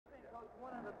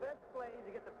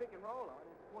hole on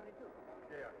is 22.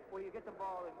 Yeah. Well, you get the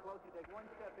ball in close, you take one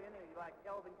step in, and you like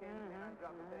Elgin Baylor and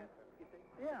drop it there. You see?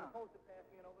 Yeah. As opposed to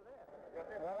passing it over there.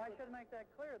 Well, I should make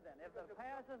that clear then. If the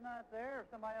pass is not there,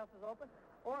 if somebody else is open,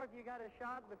 or if you got a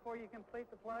shot before you complete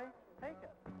the play, take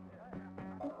it.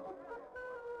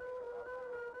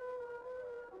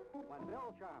 When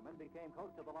Bill Sharman became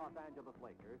coach of the Los Angeles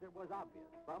Lakers, it was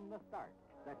obvious from the start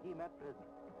that he meant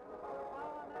business.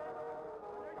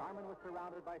 Sharman was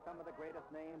surrounded by some of the greatest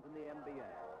names in the NBA: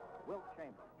 Wilt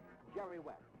Chamberlain, Jerry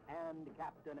West, and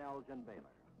Captain Elgin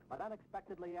Baylor. But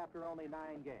unexpectedly, after only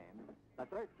 9 games, the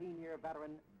 13-year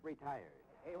veteran retired.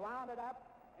 He wound it up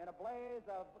in a blaze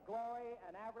of glory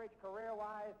and averaged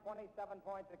career-wise 27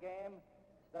 points a game,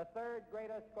 the 3rd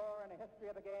greatest scorer in the history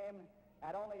of the game,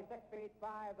 at only 6 feet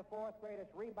 5, the 4th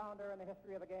greatest rebounder in the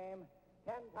history of the game,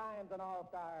 10 times an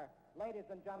All-Star.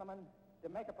 Ladies and gentlemen, to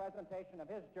make a presentation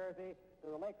of his jersey to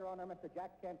the Laker owner, Mr.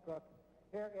 Jack Kent Cook,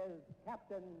 here is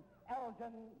Captain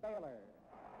Elgin Baylor.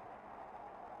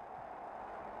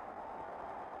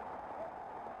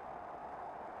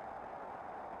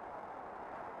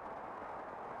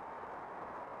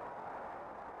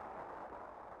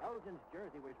 Elgin's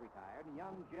jersey was retired, and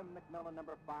young Jim McMillan,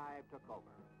 number 5, took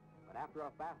over. But after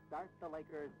a fast start, the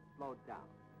Lakers slowed down.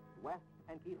 West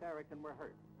and Keith Erickson were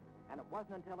hurt, and it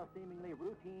wasn't until a seemingly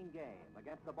routine game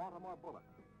against the Baltimore Bullets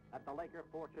that the Laker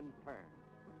fortunes turned.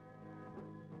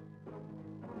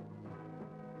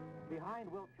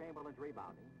 Behind Wilt Chamberlain's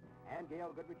rebounding and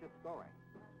Gail Goodrich's scoring,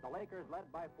 the Lakers led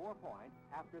by 4 points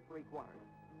after 3 quarters.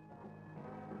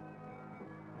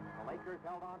 The Lakers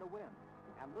held on to win,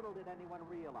 and little did anyone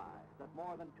realize that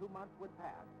more than 2 months would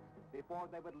pass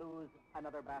before they would lose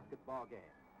another basketball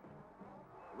game.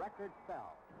 Records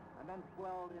fell and then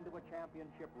swelled into a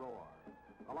championship roar.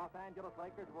 The Los Angeles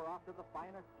Lakers were off to the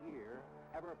finest year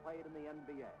ever played in the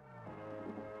NBA.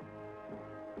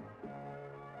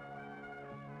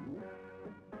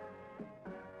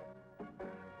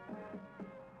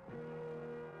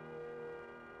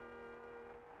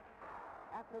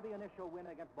 After the initial win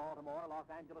against Baltimore, Los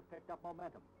Angeles picked up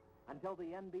momentum until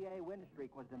the NBA win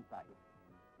streak was in sight.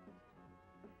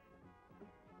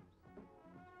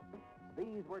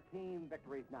 These were team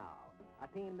victories now, a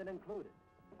team that included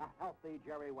a healthy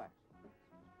Jerry West.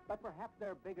 But perhaps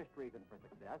their biggest reason for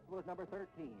success was number 13,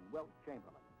 Wilt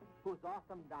Chamberlain, whose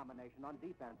awesome domination on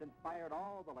defense inspired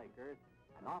all the Lakers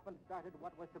and often started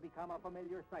what was to become a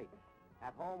familiar sight.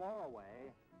 At home or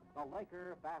away, the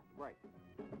Laker fast break.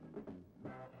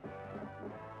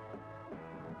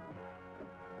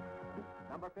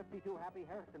 Number 52, Happy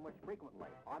Hairston, was frequently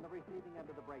on the receiving end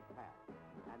of the break pass.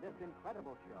 And this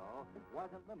incredible show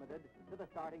wasn't limited to the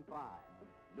starting 5.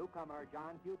 Newcomer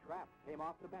John Q. Trapp came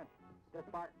off the bench to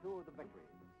spark 2 of the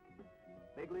victories.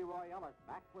 Big Leroy Ellis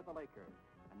back with the Lakers,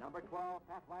 and number 12,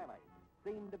 Pat Riley,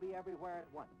 seemed to be everywhere at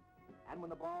once. And when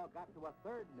the ball got to a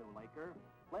 3rd new Laker,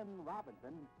 Flynn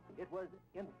Robinson, it was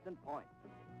instant points.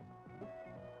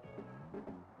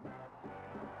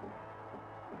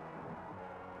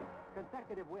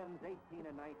 Consecutive wins, 18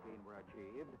 and 19, were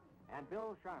achieved, and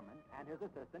Bill Sharman and his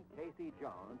assistant, Casey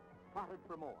Jones, plotted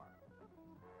for more.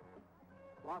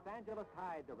 Los Angeles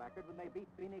tied the record when they beat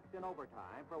Phoenix in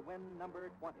overtime for win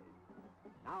number 20.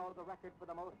 Now the record for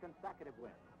the most consecutive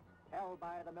wins, held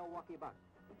by the Milwaukee Bucks,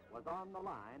 was on the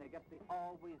line against the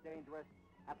always dangerous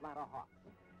Atlanta Hawks.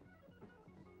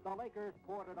 The Lakers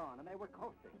poured it on, and they were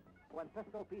coasting when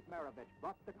Pistol Pete Maravich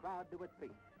brought the crowd to its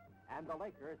feet, and the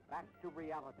Lakers back to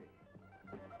reality.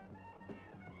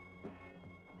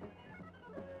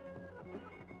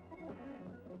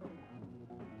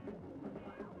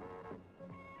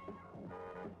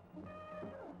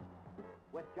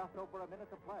 With just over a minute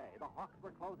to play, the Hawks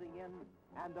were closing in,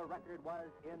 and the record was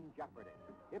in jeopardy.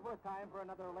 It was time for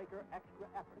another Laker extra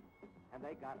effort, and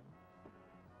they got it.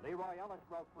 Leroy Ellis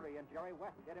broke free, and Jerry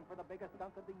West hit him for the biggest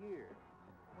dunk of the year.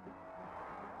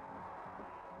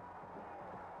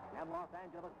 And Los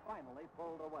Angeles finally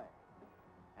pulled away.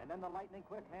 And then the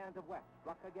lightning-quick hands of West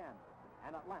struck again,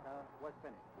 and Atlanta was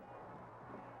finished.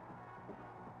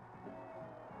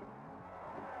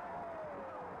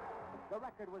 The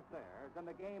record was theirs, and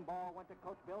the game ball went to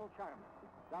Coach Bill Sharman,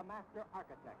 the master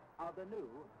architect of the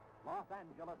new Los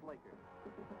Angeles Lakers.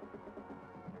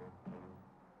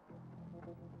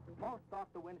 Most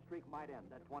thought the win streak might end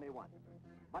at 21,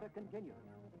 but it continued,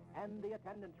 and the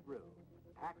attendance grew.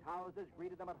 Packed houses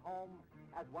greeted them at home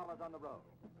as well as on the road.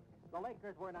 The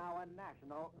Lakers were now a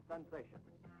national sensation.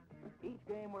 Each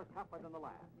game was tougher than the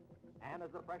last, and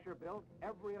as the pressure built,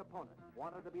 every opponent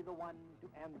wanted to be the one to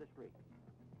end the streak.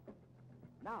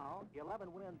 Now,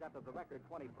 11 wins after the record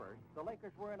 21st, the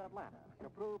Lakers were in Atlanta to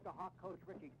prove to Hawk coach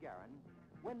Richie Guerin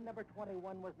win number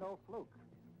 21 was no fluke.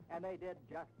 And they did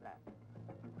just that.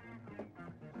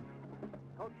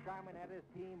 Coach Sharman had his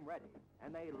team ready,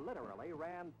 and they literally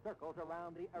ran circles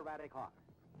around the erratic Hawks.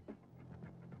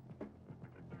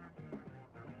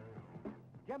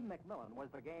 Jim McMillan was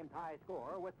the game tie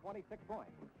scorer with 26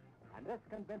 points. And this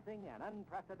convincing and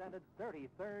unprecedented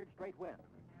 33rd straight win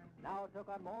now took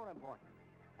on more importance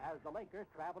as the Lakers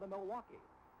traveled to Milwaukee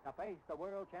to face the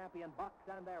world champion Bucks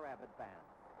and their avid fans.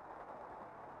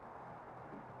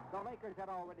 The Lakers had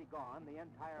already gone the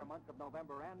entire months of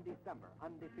November and December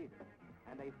undefeated,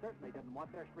 and they certainly didn't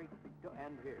want their streak to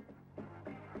end here.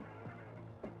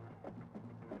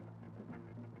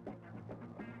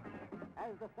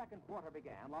 As the second quarter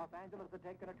began, Los Angeles had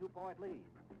taken a 2-point lead,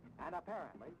 and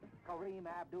apparently Kareem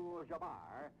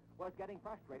Abdul-Jabbar was getting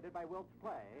frustrated by Wilt's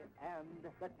play and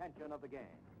the tension of the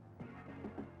game.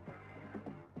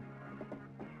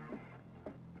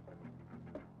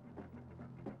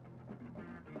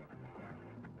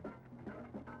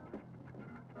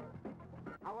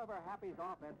 However, Happy's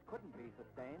offense couldn't be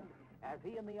sustained as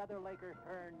he and the other Lakers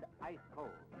turned ice cold.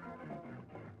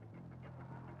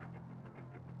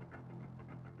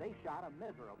 They shot a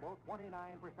miserable 29%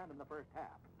 in the first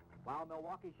half, while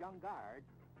Milwaukee's young guards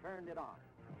turned it on.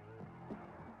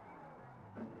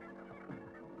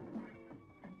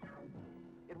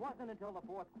 It wasn't until the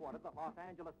fourth quarter that Los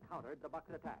Angeles countered the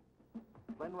Bucks' attack.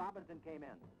 Flynn Robinson came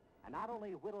in and not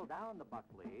only whittled down the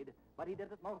Bucks' lead, but he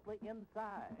did it mostly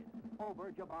inside,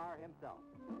 over Jabbar himself.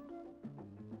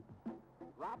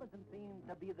 Robinson seemed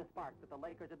to be the spark that the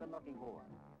Lakers had been looking for.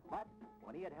 But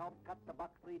when he had helped cut the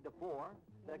Bucks' lead to 4,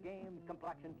 the game's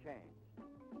complexion changed.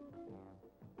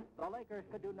 The Lakers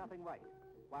could do nothing right,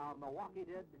 while Milwaukee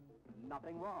did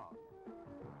nothing wrong.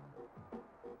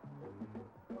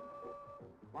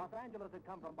 Los Angeles had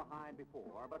come from behind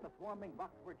before, but the swarming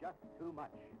Bucks were just too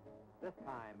much. This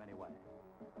time, anyway.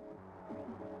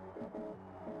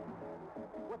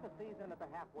 With the season at the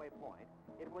halfway point,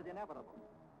 it was inevitable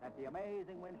that the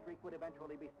amazing win streak would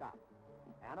eventually be stopped.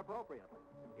 And appropriately,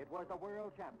 it was the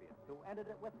world champions who ended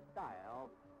it with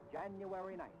style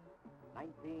January 9th,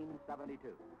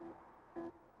 1972.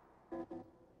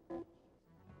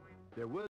 There will